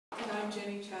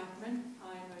Jenny Chapman.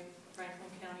 I'm a Franklin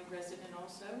County resident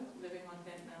also, living on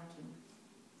Bent Mountain.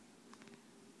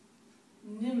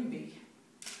 NIMBY.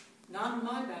 Not in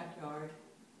my backyard.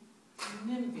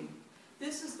 NIMBY.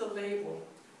 This is the label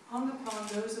hung upon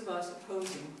those of us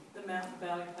opposing the Mountain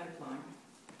Valley Pipeline.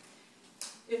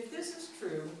 If this is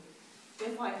true,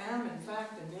 if I am in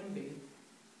fact a NIMBY,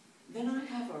 then I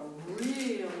have a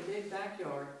really big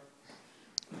backyard.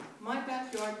 My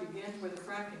backyard begins where the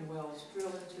fracking wells drill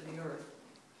into the earth.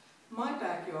 My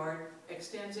backyard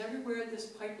extends everywhere this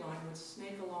pipeline would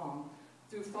snake along,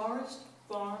 through forest,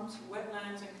 farms,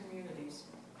 wetlands, and communities.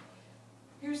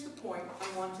 Here's the point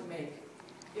I want to make.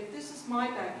 If this is my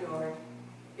backyard,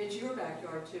 it's your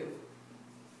backyard too.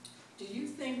 Do you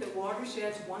think that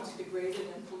watersheds once degraded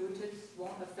and polluted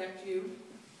won't affect you?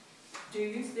 Do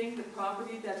you think the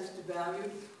property that is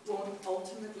devalued won't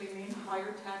ultimately mean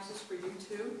higher taxes for you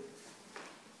too?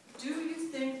 Do you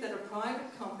think that a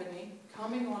private company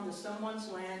coming onto someone's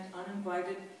land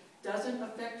uninvited doesn't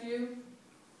affect you?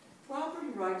 Property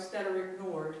rights that are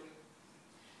ignored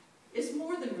is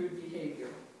more than rude behavior.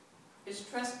 It's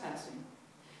trespassing.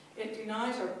 It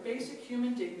denies our basic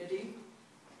human dignity,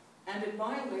 and it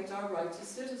violates our rights as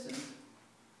citizens.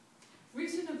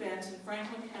 Recent events in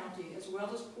Franklin County, as well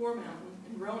as Poor Mountain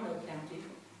in Roanoke County,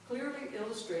 clearly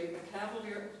illustrate a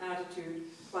cavalier attitude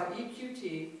by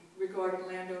EQT regarding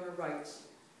landowner rights.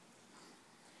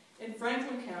 In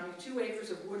Franklin County, 2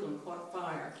 acres of woodland caught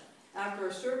fire after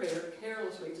a surveyor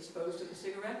carelessly disposed of a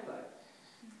cigarette butt.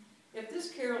 If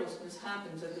this carelessness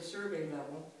happens at the survey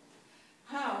level,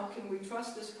 how can we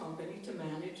trust this company to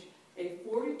manage a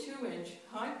 42-inch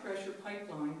high-pressure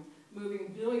pipeline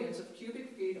moving billions of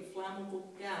cubic feet of flammable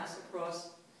gas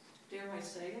across, dare I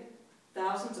say it,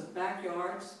 thousands of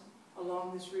backyards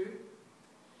along this route?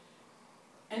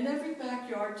 And every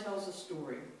backyard tells a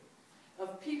story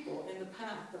of people in the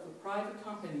path of a private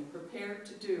company prepared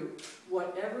to do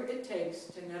whatever it takes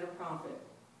to net a profit.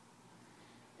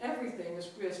 Everything is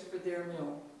risked for their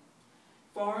mill.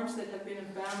 Farms that have been in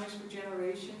families for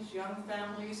generations, young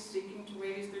families seeking to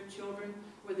raise their children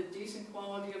with a decent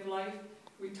quality of life,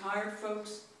 retired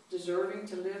folks deserving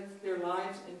to live their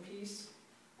lives in peace,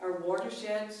 our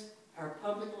watersheds, our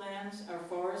public lands, our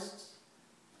forests.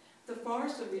 The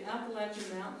forests of the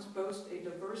Appalachian Mountains boast a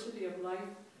diversity of life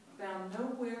found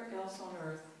nowhere else on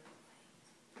earth.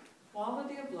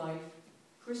 Quality of life,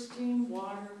 pristine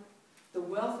water, the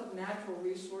wealth of natural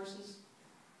resources.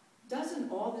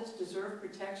 Doesn't all this deserve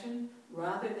protection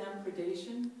rather than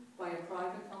predation by a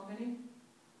private company?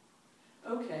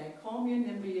 Okay, call me a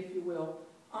NIMBY if you will.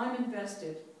 I'm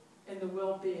invested in the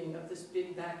well-being of this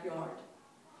big backyard.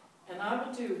 And I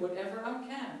will do whatever I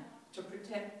can to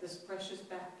protect this precious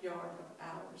backyard of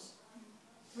ours.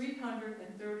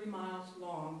 330 miles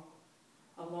long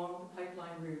along the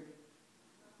pipeline route.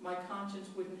 My conscience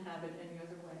wouldn't have it any other